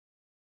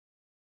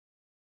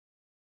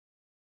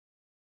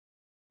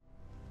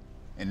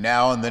And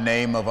now, in the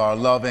name of our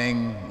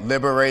loving,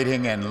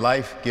 liberating, and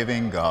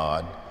life-giving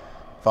God,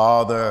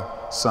 Father,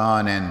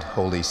 Son, and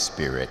Holy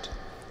Spirit.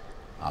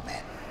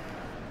 Amen.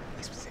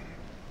 Please be seated.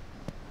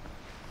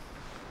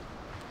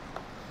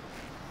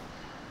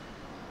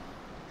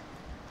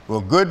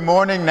 Well, good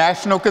morning,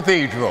 National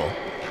Cathedral.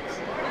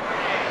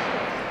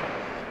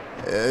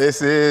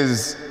 This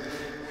is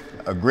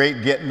a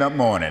great getting up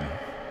morning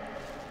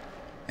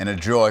and a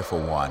joyful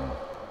one,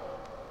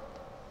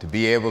 to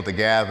be able to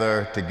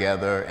gather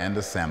together and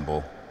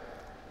assemble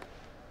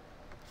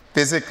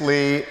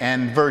physically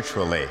and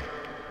virtually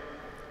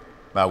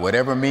by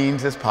whatever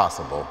means is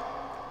possible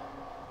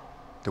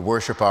to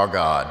worship our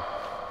God,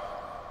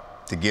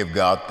 to give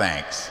God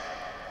thanks,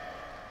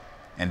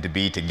 and to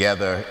be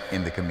together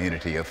in the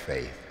community of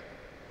faith.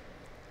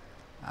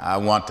 I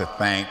want to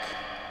thank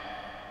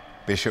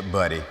Bishop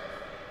Buddy,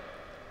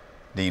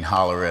 Dean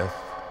Hollerith,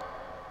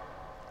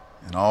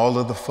 and all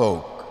of the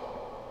folk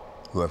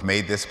who have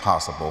made this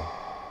possible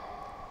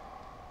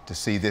to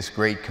see this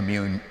great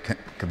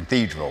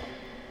cathedral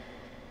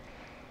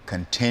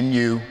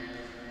continue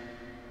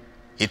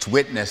its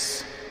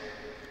witness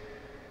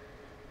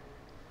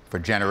for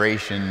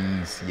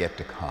generations yet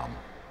to come.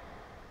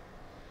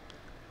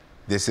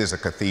 This is a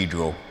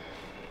cathedral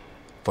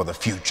for the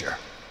future,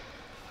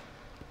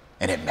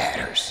 and it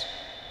matters.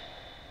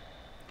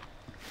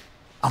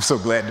 I'm so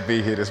glad to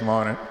be here this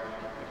morning.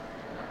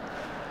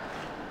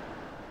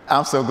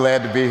 I'm so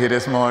glad to be here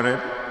this morning.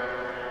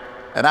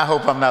 And I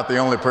hope I'm not the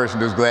only person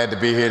who's glad to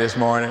be here this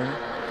morning.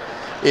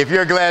 If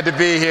you're glad to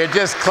be here,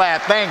 just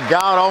clap. Thank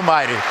God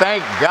Almighty.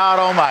 Thank God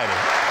Almighty.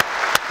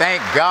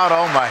 Thank God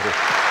Almighty.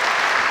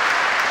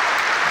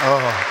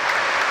 Oh.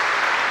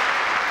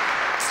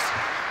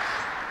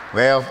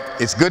 Well,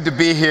 it's good to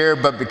be here,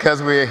 but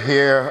because we're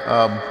here,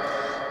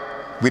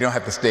 we don't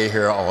have to stay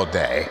here all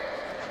day.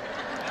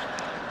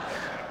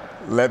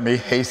 Let me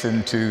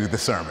hasten to the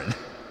sermon.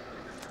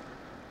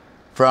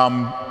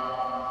 From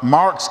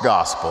Mark's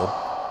Gospel,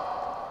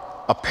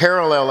 a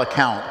parallel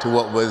account to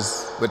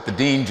what the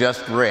dean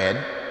just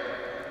read,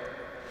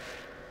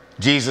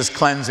 Jesus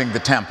cleansing the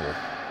temple,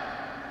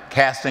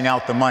 casting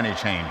out the money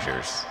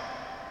changers,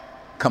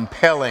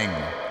 compelling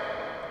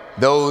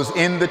those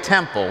in the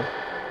temple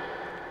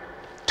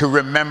to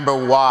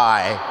remember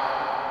why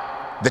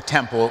the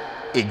temple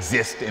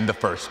exists in the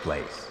first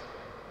place.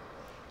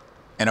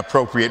 An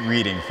appropriate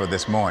reading for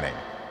this morning.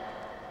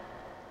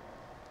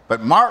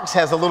 But Mark's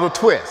has a little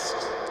twist.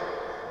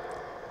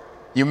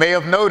 You may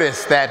have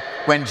noticed that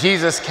when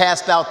Jesus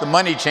cast out the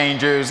money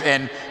changers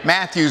in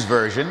Matthew's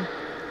version,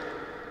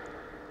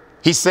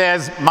 he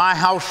says, "My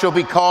house shall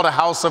be called a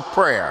house of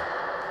prayer,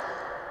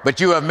 but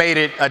you have made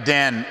it a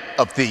den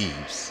of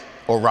thieves,"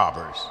 or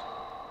robbers.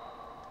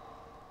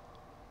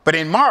 But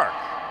in Mark,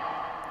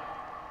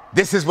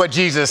 this is what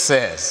Jesus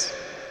says: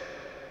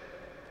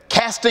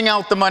 casting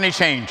out the money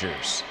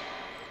changers,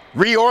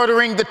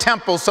 reordering the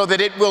temple so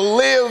that it will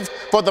live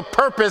for the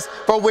purpose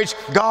for which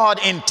God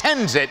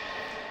intends it.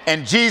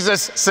 And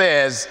Jesus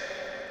says,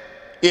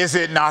 "Is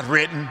it not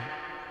written,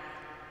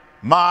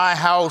 my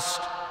house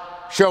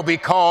shall be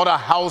called a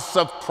house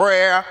of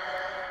prayer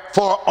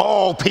for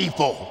all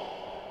people"?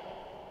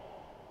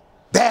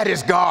 That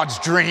is God's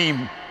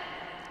dream.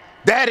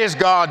 That is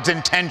God's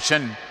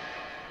intention.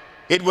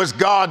 It was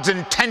God's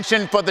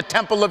intention for the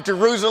Temple of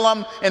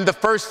Jerusalem in the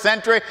first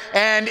century,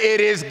 and it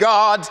is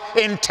God's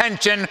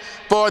intention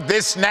for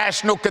this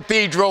national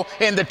cathedral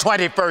in the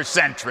 21st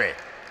century.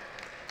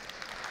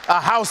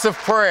 A house of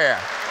prayer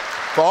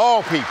for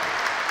all people.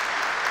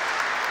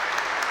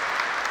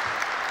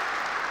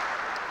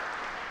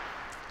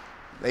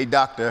 Late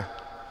Dr.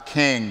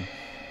 King,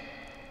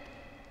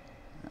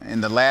 in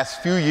the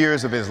last few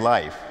years of his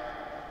life,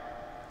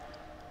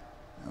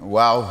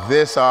 while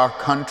our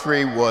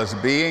country was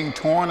being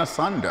torn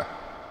asunder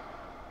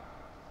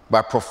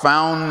by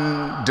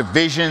profound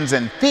divisions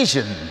and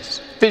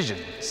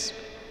fissions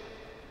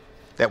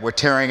that were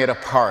tearing it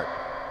apart,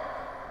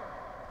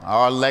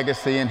 our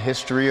legacy and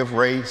history of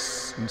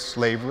race and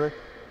slavery,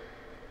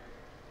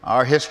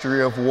 our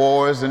history of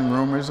wars and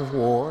rumors of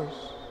wars,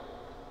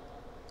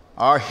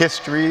 our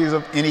histories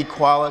of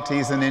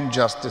inequalities and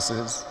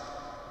injustices,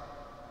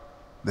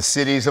 the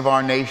cities of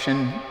our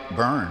nation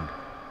burned,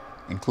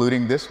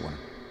 including this one.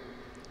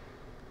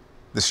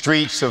 The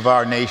streets of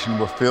our nation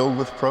were filled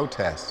with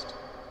protest.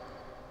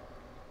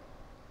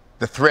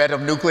 The threat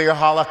of nuclear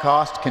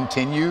holocaust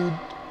continued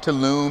to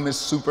loom as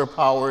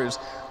superpowers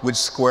would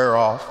square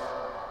off,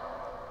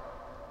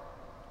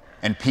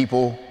 and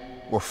people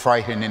were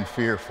frightened and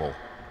fearful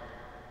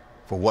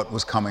for what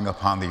was coming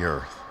upon the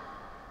earth.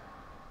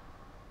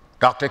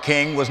 Dr.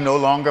 King was no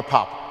longer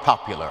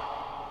popular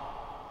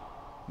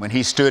when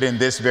he stood in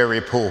this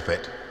very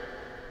pulpit.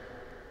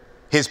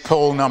 His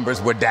poll numbers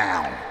were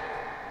down.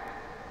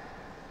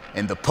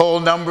 And the poll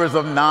numbers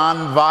of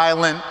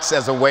nonviolence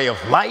as a way of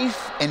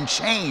life and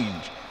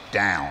change,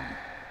 down.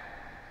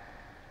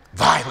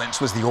 Violence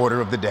was the order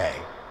of the day.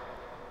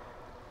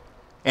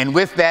 And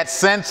with that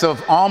sense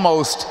of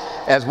almost,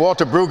 as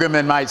Walter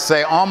Brueggemann might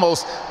say,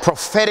 almost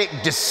prophetic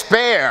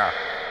despair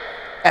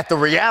at the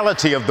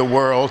reality of the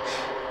world,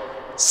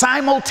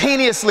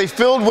 simultaneously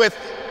filled with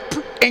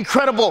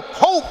incredible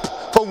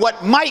hope for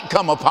what might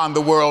come upon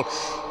the world,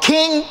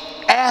 King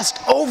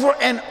asked over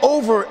and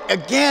over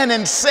again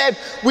and said,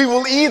 we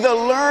will either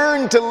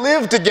learn to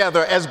live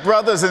together as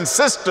brothers and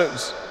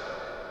sisters,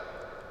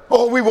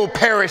 or we will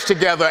perish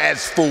together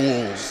as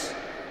fools.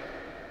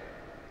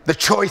 The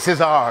choice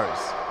is ours: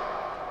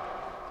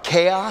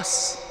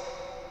 chaos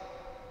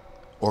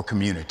or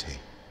community.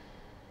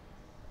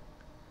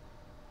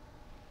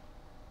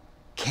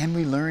 Can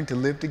we learn to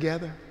live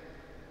together?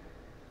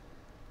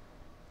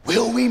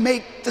 Will we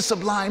make the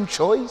sublime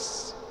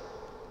choice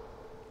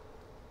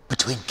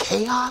between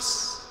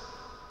chaos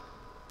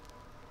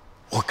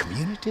or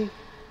community?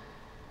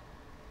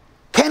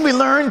 Can we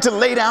learn to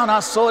lay down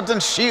our swords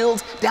and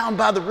shields down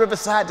by the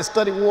riverside to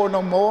study war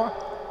no more?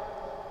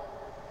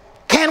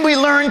 Can we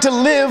learn to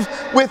live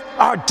with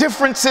our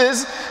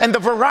differences and the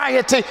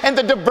variety and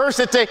the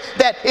diversity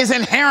that is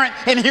inherent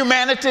in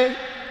humanity?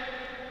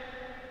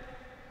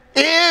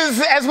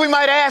 Is, as we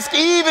might ask,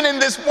 even in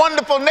this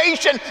wonderful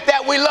nation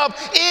that we love,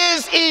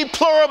 is e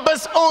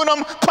pluribus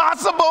unum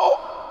possible?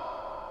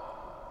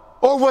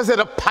 Or was it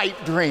a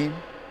pipe dream?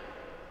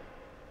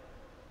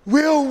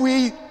 Will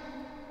we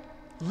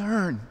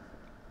learn?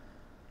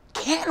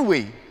 Can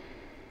we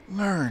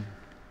learn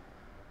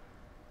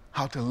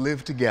how to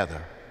live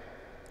together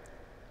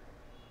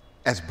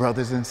as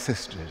brothers and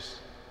sisters?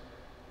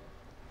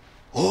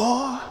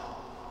 Or,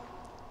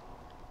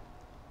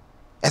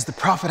 as the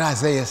prophet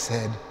Isaiah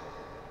said,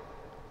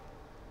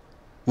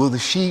 will the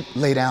sheep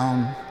lay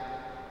down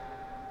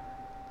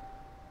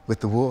with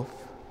the wolf?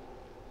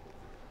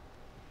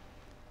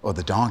 Or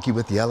the donkey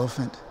with the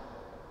elephant?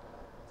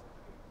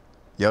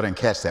 Y'all didn't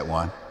catch that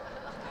one.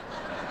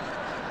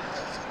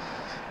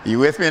 You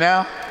with me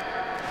now?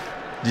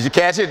 Did you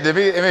catch it? Did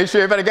we make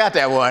sure everybody got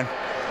that one?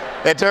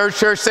 Let the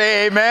church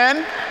say amen.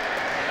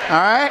 All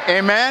right,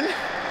 amen.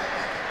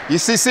 You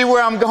see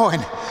where I'm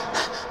going?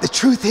 The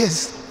truth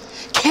is,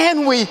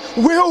 can we,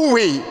 will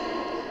we,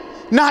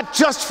 not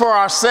just for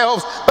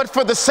ourselves, but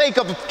for the sake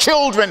of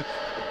children,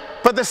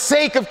 for the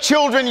sake of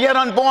children yet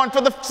unborn,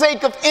 for the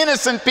sake of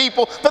innocent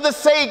people, for the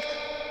sake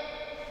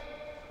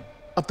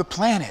of the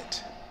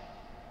planet,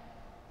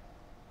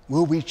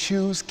 will we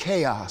choose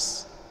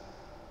chaos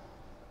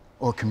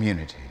or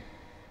community?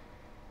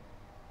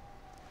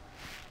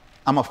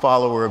 I'm a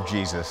follower of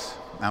Jesus.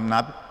 I'm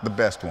not the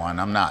best one.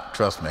 I'm not,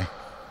 trust me.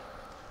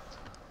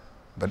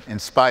 But in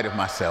spite of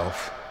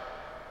myself,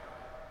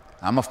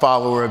 I'm a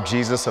follower of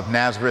Jesus of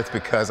Nazareth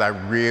because I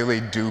really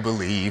do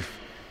believe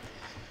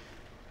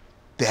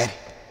that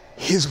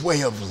his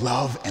way of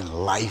love and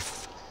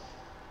life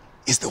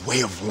is the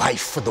way of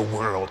life for the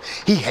world.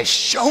 He has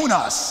shown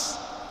us.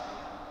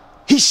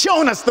 He's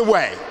shown us the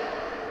way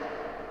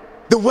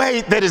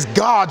that is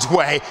God's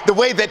way, the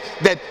way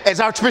that as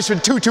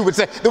Archbishop Tutu would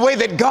say, the way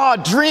that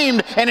God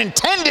dreamed and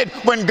intended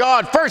when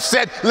God first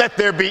said, let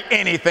there be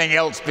anything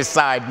else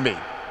beside me.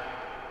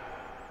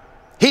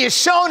 He has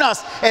shown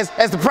us,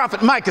 as the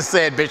prophet Micah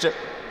said, Bishop,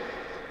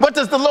 what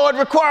does the Lord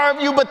require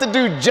of you but to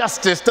do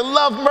justice, to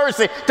love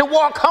mercy, to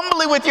walk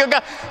humbly with your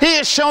God? He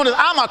has shown us.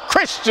 I'm a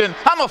Christian.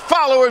 I'm a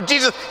follower of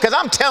Jesus because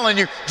I'm telling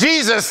you,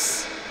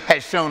 Jesus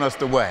has shown us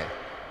the way.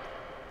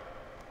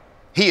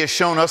 He has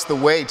shown us the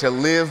way to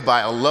live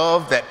by a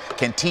love that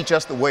can teach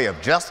us the way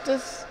of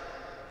justice,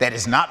 that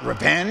is not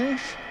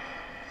revenge.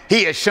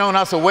 He has shown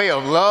us a way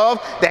of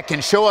love that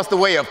can show us the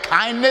way of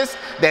kindness,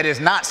 that is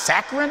not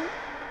saccharine.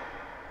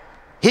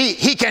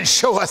 He can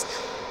show us,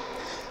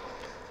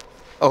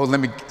 oh, let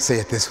me say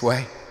it this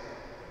way.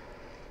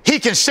 He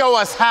can show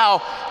us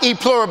how e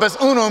pluribus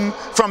unum,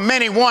 from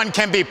many one,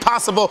 can be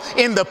possible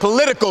in the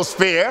political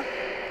sphere.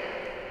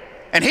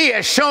 And he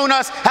has shown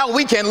us how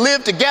we can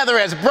live together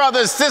as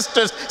brothers,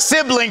 sisters,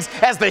 siblings,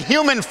 as the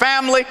human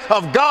family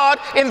of God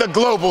in the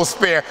global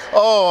sphere.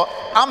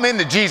 Oh, I'm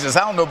into Jesus.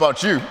 I don't know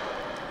about you.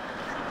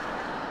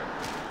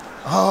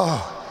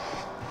 Oh,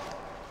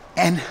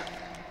 and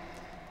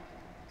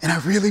I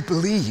really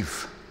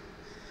believe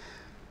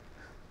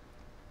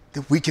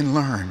that we can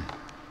learn.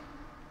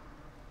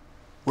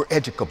 We're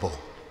educable.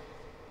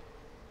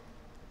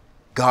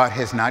 God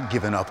has not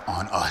given up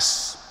on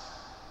us.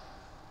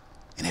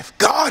 And if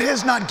God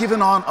has not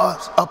given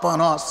up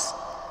on us,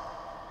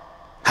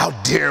 how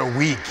dare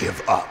we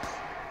give up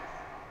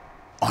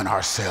on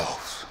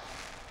ourselves?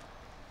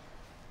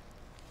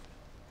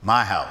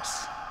 My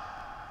house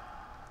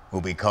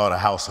will be called a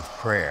house of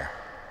prayer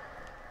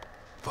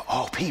for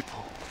all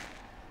people.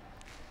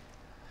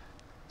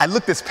 I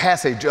looked this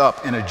passage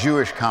up in a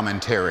Jewish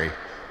commentary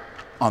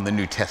on the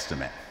New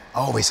Testament.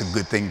 Always a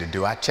good thing to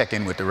do. I check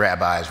in with the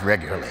rabbis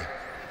regularly.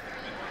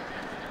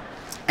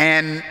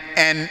 And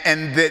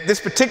this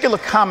particular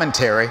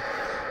commentary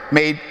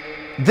made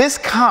this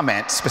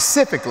comment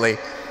specifically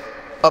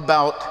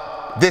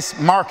about this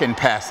Markan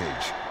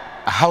passage,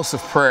 a house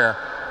of prayer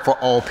for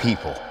all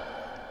people.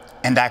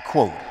 And I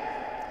quote,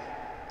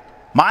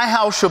 "My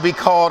house shall be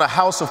called a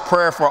house of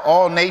prayer for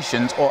all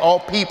nations or all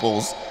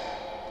peoples,"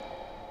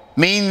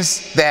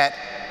 means that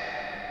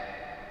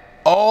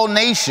all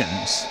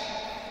nations,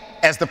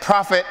 as the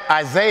prophet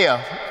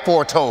Isaiah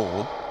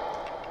foretold,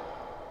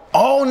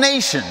 all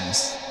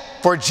nations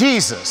for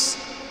Jesus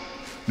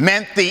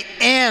meant the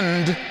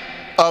end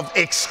of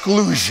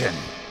exclusion.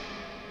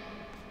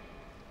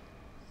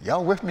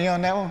 Y'all with me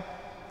on that one?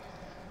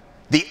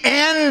 The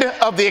end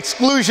of the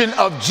exclusion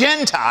of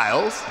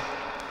Gentiles,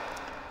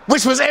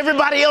 which was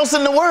everybody else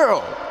in the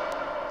world.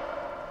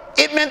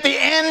 It meant the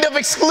end of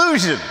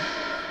exclusion.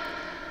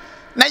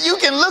 Now you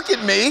can look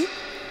at me,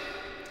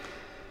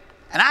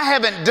 and I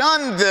haven't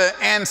done the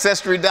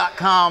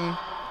Ancestry.com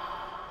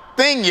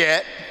thing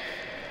yet.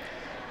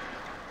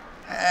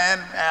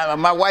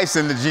 And my wife's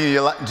in the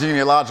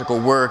genealogical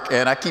work,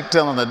 and I keep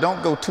telling her,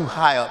 don't go too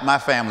high up my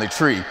family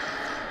tree,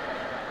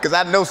 because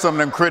I know some of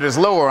them critters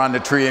lower on the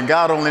tree, and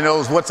God only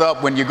knows what's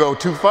up when you go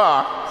too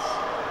far.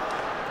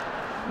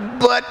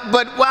 But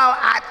while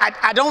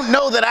I don't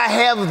know that I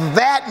have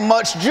that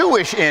much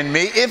Jewish in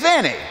me, if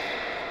any,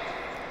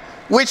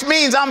 which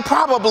means I'm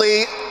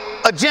probably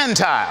a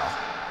Gentile.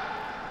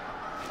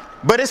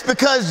 But it's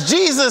because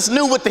Jesus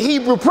knew what the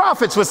Hebrew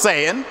prophets were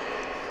saying.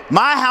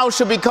 My house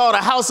shall be called a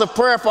house of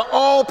prayer for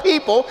all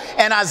people.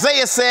 And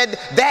Isaiah said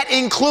that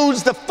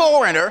includes the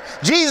foreigner.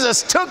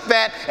 Jesus took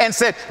that and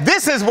said,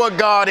 this is what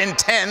God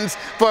intends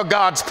for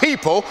God's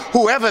people,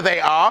 whoever they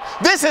are.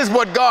 This is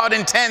what God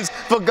intends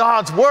for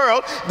God's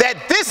world, that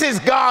this is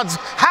God's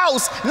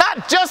house,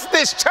 not just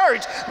this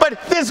church, but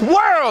this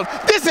world.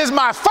 This is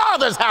my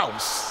Father's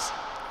house.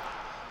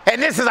 And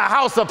this is a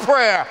house of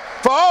prayer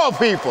for all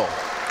people.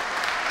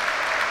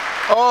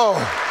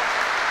 Oh.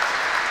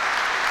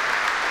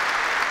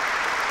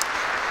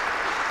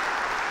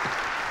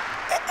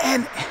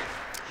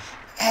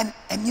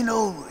 And you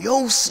know, the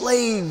old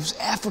slaves,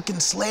 African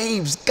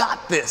slaves,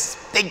 got this.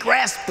 They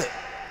grasped it.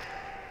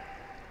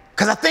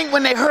 Because I think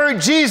when they heard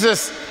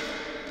Jesus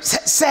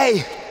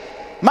say,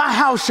 my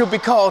house shall be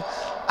called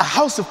a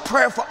house of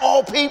prayer for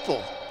all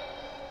people,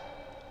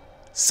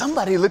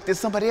 somebody looked at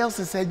somebody else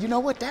and said, you know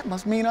what, that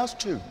must mean us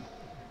too.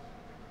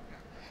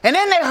 And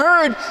then they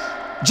heard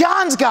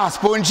John's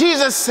gospel, and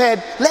Jesus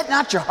said, let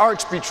not your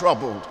hearts be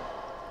troubled.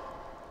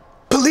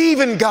 Believe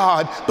in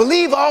God,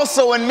 believe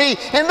also in me.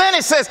 And then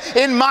it says,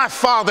 in my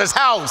Father's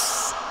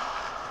house,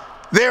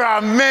 there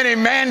are many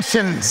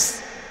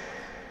mansions.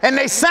 And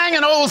they sang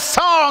an old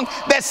song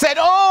that said,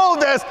 oh,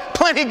 there's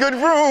plenty good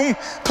room,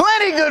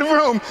 plenty good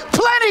room,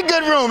 plenty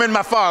good room in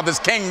my Father's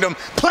kingdom.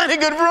 Plenty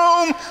good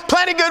room,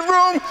 plenty good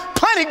room,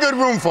 plenty good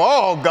room for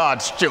all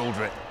God's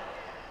children.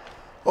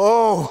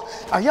 Oh,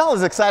 are y'all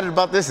as excited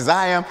about this as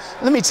I am?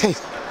 Let me tell you,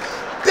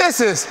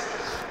 this is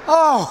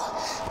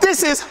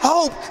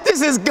hope.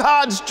 This is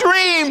God's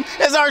dream,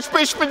 as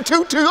Archbishop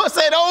Tutu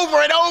said over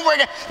and over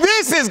again.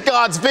 This is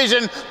God's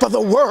vision for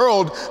the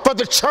world, for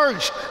the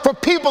church, for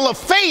people of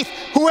faith,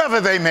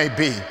 whoever they may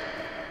be.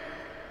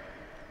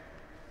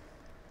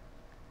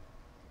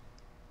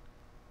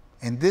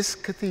 And this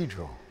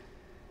cathedral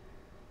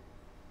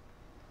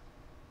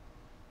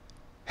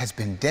has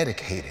been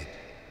dedicated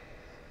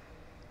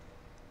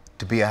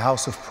to be a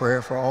house of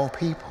prayer for all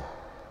people.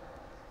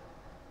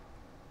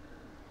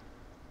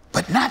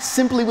 But not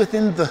simply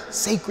within the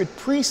sacred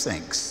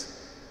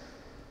precincts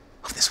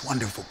of this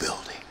wonderful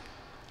building.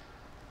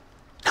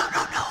 No,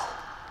 no, no.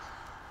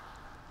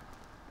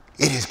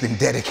 It has been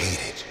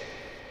dedicated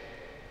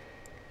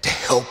to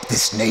help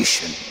this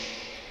nation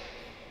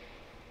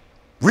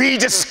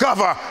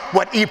rediscover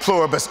what e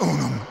pluribus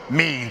unum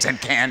means and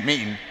can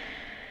mean.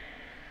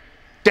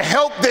 To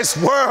help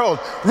this world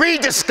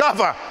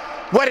rediscover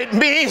what it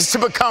means to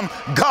become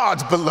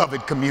God's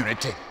beloved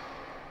community.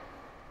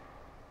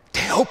 To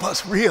help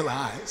us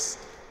realize,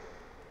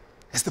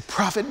 as the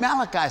prophet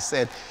Malachi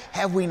said,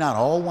 have we not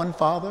all one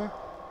Father?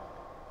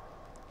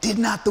 Did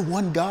not the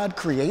one God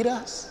create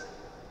us?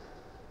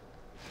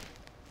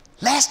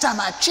 Last time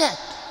I checked,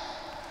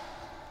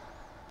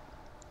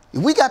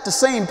 if we got the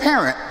same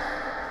parent,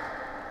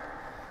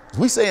 as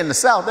we say in the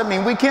South, that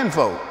means we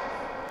kinfolk.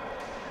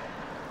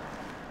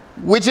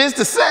 Which is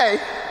to say,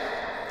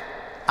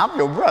 I'm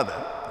your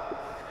brother.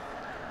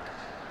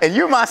 And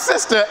you're my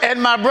sister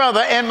and my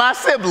brother and my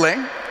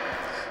sibling.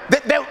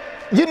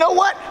 You know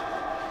what?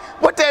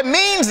 What that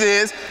means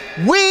is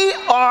we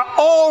are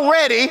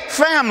already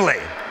family.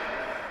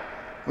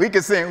 We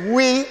can sing,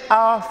 we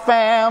are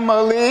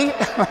family.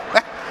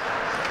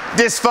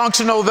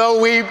 Dysfunctional though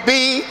we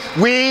be,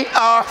 we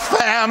are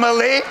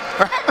family.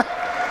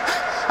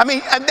 I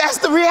mean, that's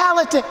the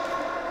reality.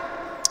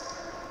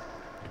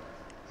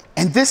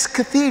 And this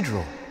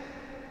cathedral,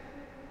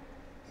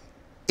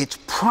 its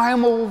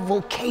primal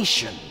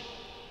vocation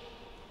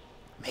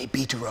may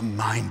be to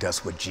remind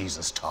us what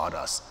Jesus taught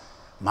us.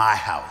 My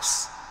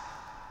house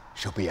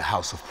shall be a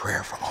house of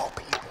prayer for all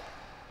people.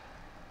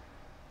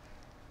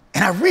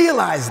 And I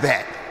realize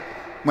that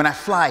when I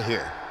fly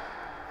here.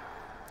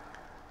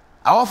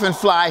 I often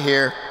fly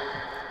here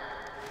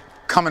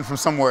coming from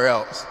somewhere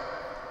else.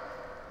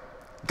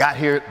 Got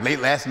here late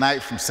last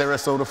night from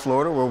Sarasota,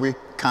 Florida, where we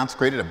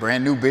consecrated a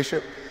brand new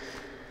bishop.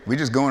 We're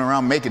just going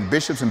around making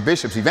bishops and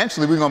bishops.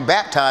 Eventually, we're going to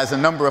baptize a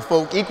number of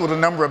folk equal to the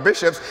number of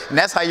bishops, and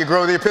that's how you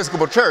grow the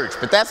Episcopal Church.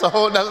 But that's a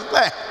whole other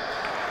thing.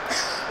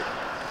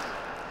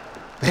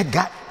 They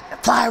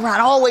fly around,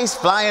 always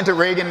fly into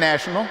Reagan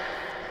National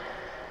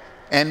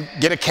and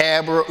get a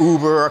cab or an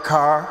Uber or a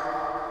car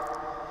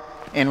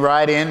and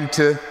ride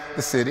into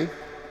the city.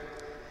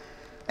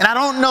 And I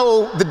don't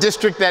know the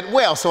district that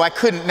well, so I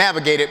couldn't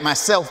navigate it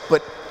myself,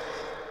 but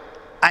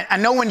I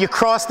know when you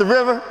cross the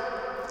river,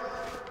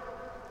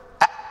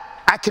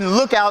 I can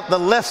look out the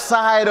left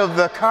side of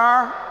the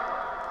car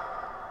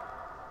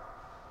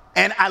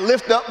and I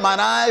lift up mine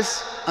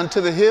eyes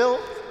unto the hill.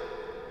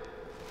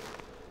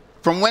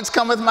 From whence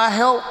cometh my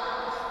help?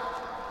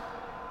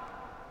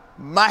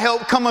 My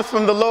help cometh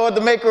from the Lord,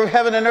 the maker of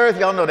heaven and earth.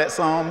 Y'all know that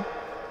song.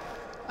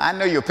 I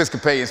know you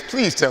Episcopalians.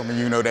 Please tell me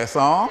you know that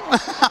song.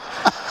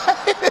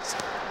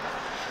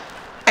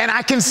 And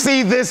I can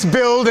see this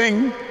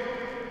building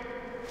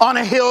on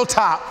a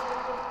hilltop.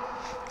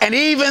 And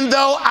even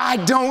though I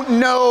don't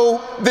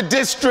know the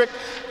district,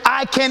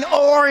 I can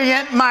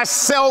orient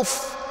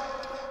myself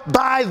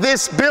by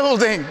this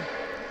building.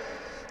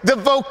 The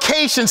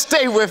vocation,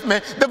 stay with me,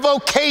 the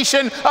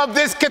vocation of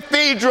this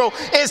cathedral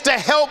is to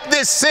help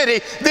this city,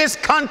 this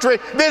country,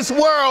 this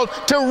world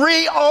to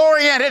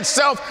reorient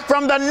itself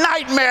from the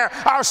nightmare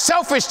our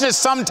selfishness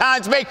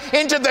sometimes makes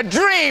into the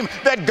dream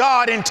that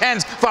God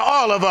intends for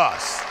all of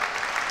us.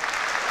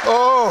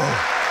 Oh,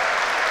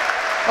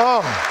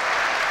 oh.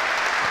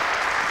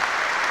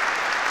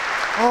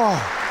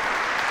 Oh,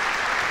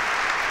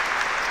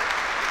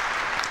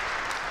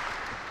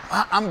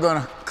 I'm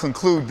going to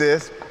conclude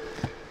this,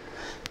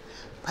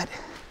 but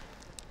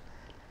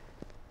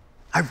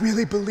I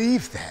really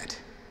believe that,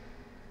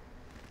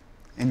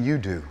 and you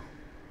do.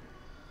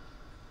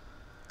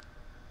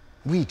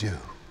 We do.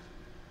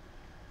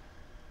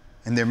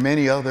 And there are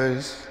many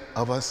others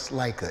of us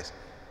like it.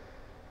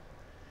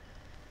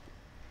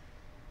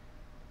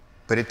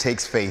 But it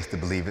takes faith to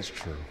believe it's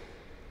true.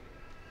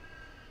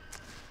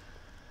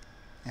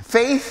 And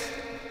faith,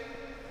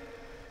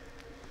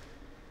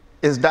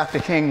 as Dr.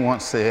 King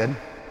once said,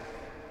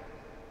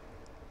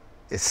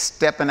 is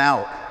stepping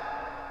out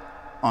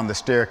on the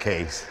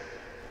staircase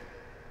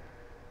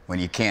when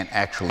you can't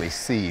actually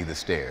see the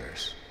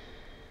stairs.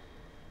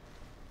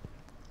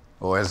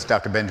 Or as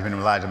Dr. Benjamin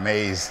Elijah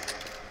Mays,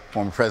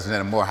 former president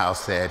of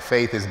Morehouse, said,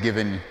 faith is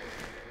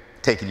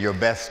taking your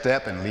best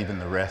step and leaving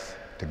the rest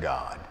to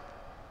God.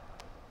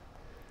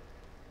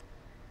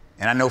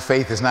 And I know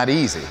faith is not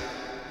easy.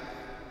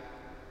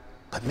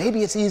 But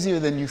maybe it's easier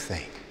than you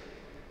think.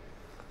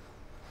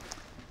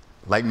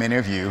 Like many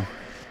of you,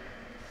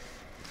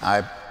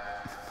 I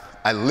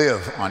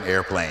live on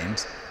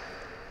airplanes.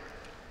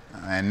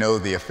 I know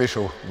the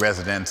official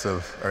residence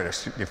of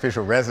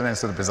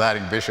the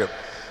presiding bishop,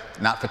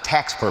 not for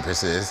tax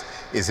purposes,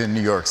 is in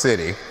New York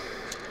City.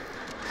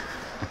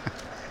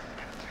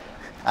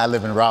 I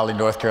live in Raleigh,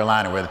 North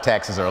Carolina, where the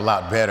taxes are a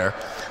lot better.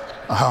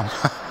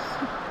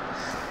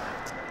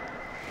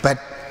 But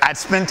I'd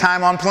spend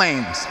time on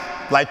planes,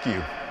 like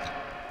you.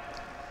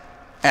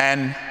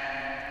 And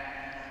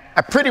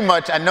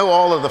I know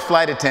all of the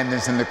flight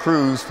attendants and the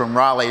crews from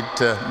Raleigh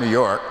to New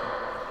York.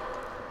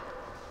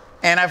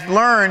 And I've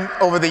learned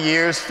over the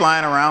years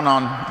flying around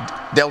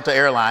on Delta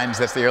Airlines,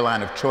 that's the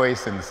airline of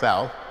choice in the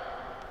South,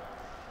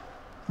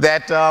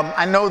 that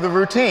I know the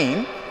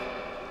routine.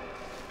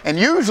 And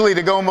usually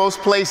to go most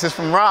places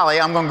from Raleigh,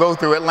 I'm going to go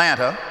through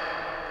Atlanta.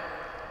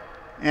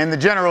 And the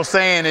general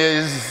saying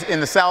is, in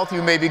the South,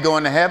 you may be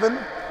going to heaven,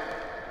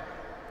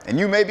 and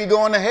you may be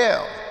going to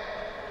hell.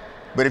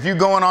 But if you're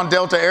going on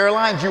Delta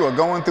Airlines, you are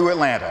going through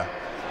Atlanta.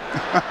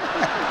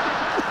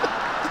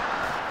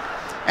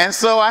 And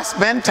so I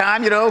spend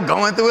time,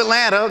 going through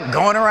Atlanta,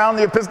 going around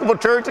the Episcopal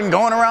Church and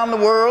going around the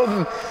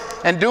world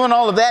and doing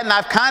all of that. And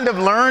I've kind of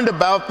learned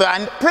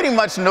I pretty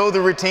much know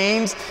the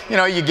routines.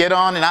 You get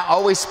on, and I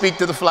always speak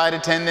to the flight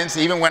attendants,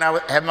 even when I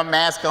have my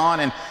mask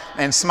on,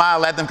 and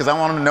smile at them because I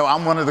want them to know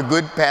I'm one of the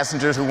good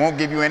passengers who won't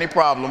give you any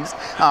problems.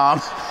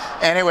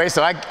 Anyway,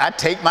 so I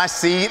take my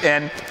seat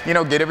and,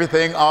 get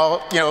everything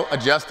all,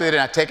 adjusted,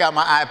 and I take out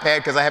my iPad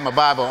because I have my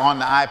Bible on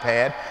the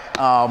iPad.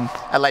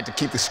 I like to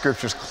keep the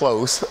scriptures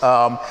close.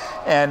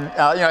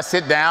 I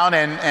sit down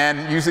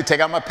and usually take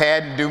out my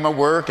pad and do my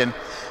work. And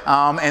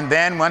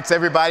then once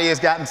everybody has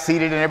gotten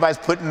seated and everybody's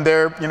putting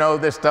their,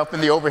 their stuff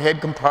in the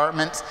overhead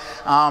compartments,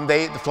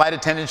 the flight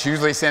attendants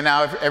usually say,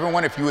 now,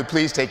 everyone, if you would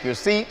please take your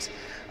seats.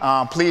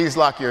 Please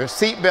lock your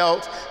seat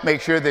belts.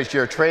 Make sure that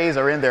your trays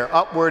are in their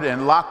upward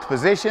and locked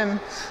position.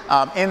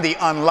 In the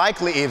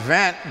unlikely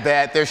event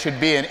that there should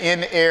be an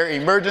in-air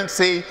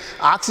emergency,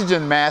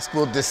 oxygen mask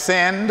will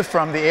descend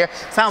from the air.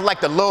 Sounds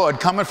like the Lord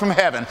coming from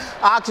heaven.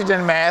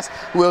 Oxygen mask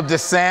will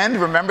descend.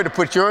 Remember to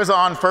put yours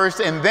on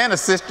first and then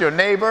assist your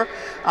neighbor.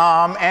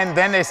 And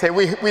then they say,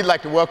 we'd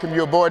like to welcome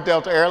you aboard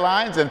Delta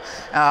Airlines and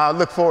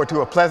look forward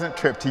to a pleasant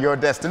trip to your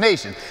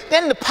destination.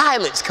 Then the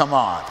pilots come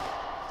on.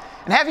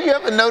 And have you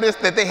ever noticed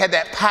that they had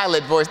that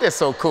pilot voice? They're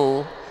so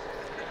cool.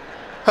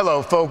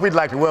 Hello, folks. We'd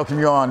like to welcome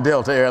you on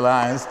Delta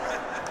Airlines.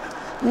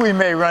 We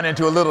may run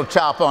into a little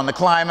chop on the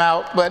climb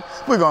out, but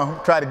we're going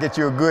to try to get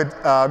you a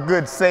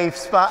good safe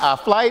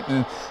flight,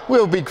 and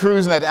we'll be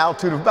cruising at an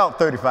altitude of about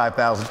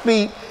 35,000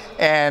 feet.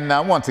 And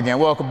once again,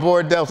 welcome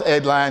aboard Delta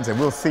Airlines, and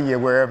we'll see you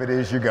wherever it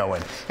is you're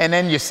going. And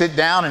then you sit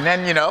down, and then,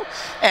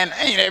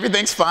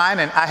 everything's fine.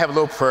 And I have a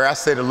little prayer. I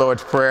say the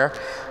Lord's Prayer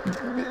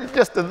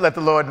just to let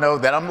the Lord know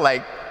that I'm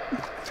like,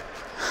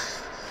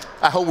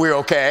 I hope we're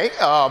okay.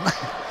 I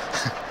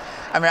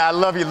mean, I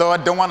love you,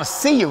 Lord. Don't want to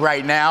see you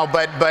right now,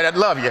 but I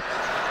love you.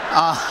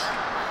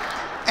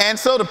 And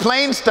so the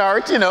plane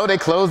starts, they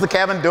close the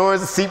cabin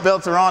doors, the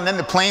seatbelts are on, then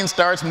the plane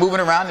starts moving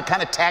around and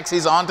kind of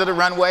taxis onto the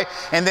runway,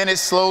 and then it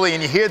slowly,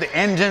 and you hear the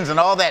engines and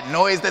all that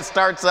noise that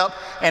starts up,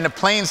 and the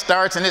plane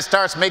starts, and it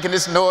starts making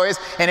this noise,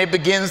 and it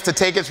begins to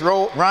take its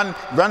run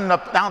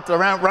up down the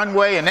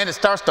runway, and then it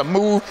starts to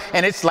move,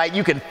 and it's like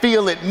you can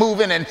feel it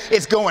moving, and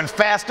it's going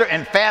faster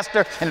and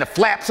faster, and the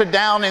flaps are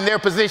down in their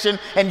position,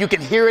 and you can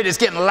hear it, it's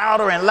getting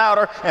louder and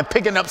louder, and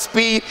picking up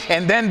speed,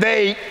 and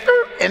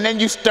then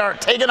you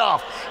start taking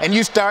off, and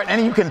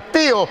you can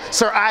feel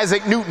Sir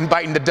Isaac Newton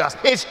biting the dust.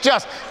 It's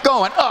just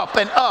going up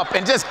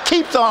and just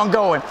keeps on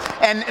going.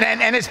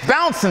 And it's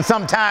bouncing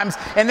sometimes,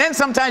 and then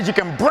sometimes you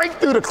can break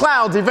through the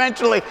clouds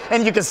eventually,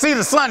 and you can see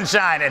the sun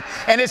shining,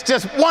 and it's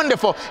just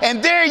wonderful.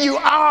 And there you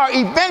are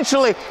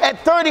eventually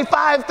at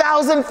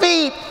 35,000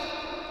 feet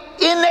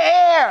in the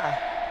air.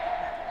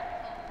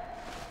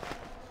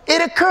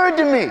 It occurred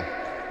to me,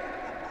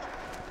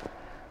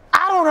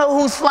 I don't know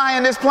who's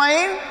flying this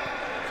plane.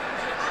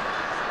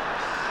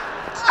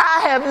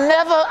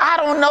 I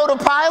don't know the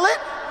pilot.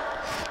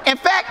 In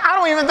fact, I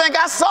don't even think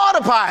I saw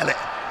the pilot.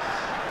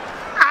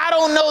 I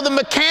don't know the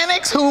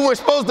mechanics who were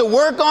supposed to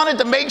work on it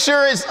to make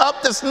sure it's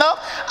up to snuff.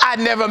 I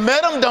never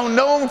met them, don't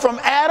know them from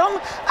Adam.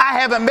 I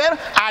haven't met them.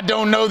 I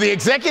don't know the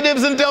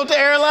executives in Delta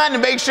Airlines to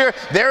make sure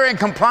they're in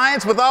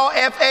compliance with all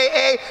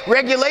FAA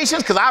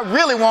regulations, because I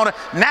really want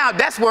to, now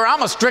that's where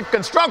I'm a strict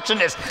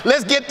constructionist.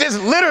 Let's get this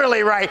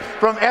literally right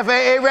from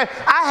FAA.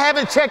 I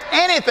haven't checked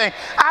anything.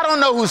 I don't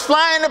know who's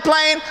flying the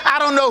plane. I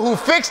don't know who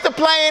fixed the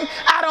plane.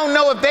 I don't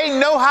know if they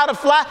know how to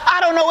fly. I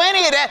don't know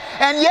any of that.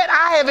 And yet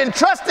I have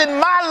entrusted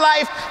my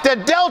life to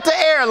Delta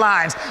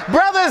Airlines.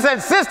 Brothers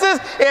and sisters,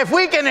 if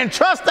we can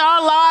entrust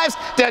our lives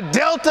to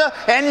Delta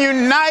and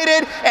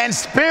United and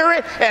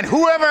Spirit and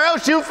whoever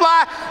else you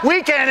fly,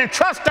 we can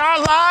entrust our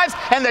lives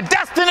and the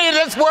destiny of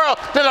this world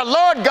to the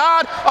Lord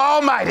God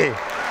Almighty.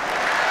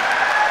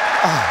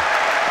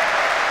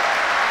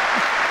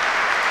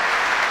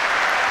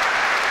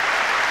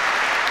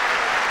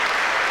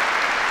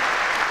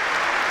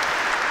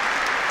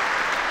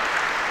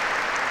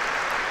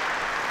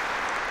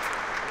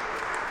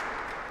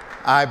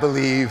 I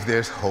believe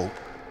there's hope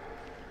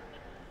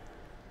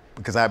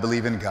because I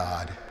believe in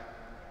God,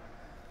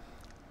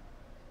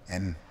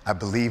 and I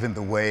believe in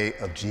the way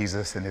of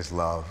Jesus and his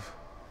love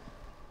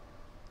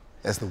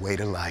as the way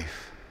to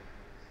life.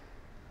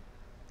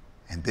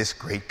 And this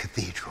great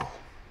cathedral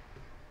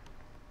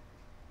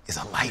is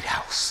a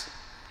lighthouse,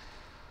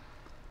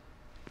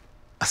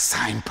 a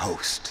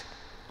signpost,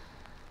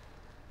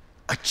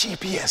 a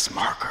GPS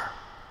marker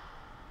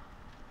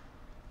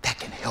that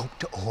can help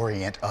to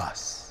orient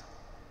us,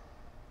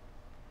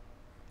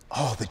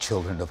 all the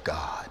children of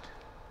God,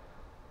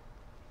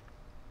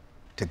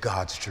 to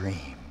God's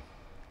dream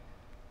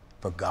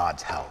for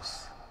God's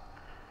house,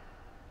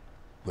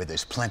 where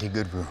there's plenty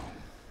good room,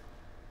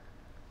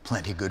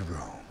 plenty good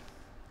room,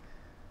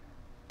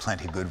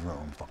 plenty good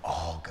room for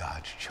all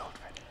God's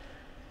children.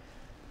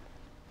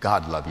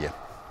 God love you.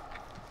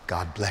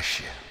 God bless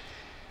you.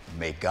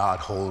 May God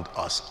hold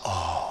us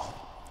all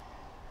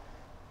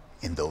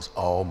in those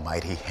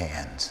almighty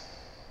hands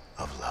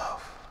of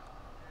love.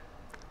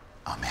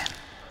 Amen.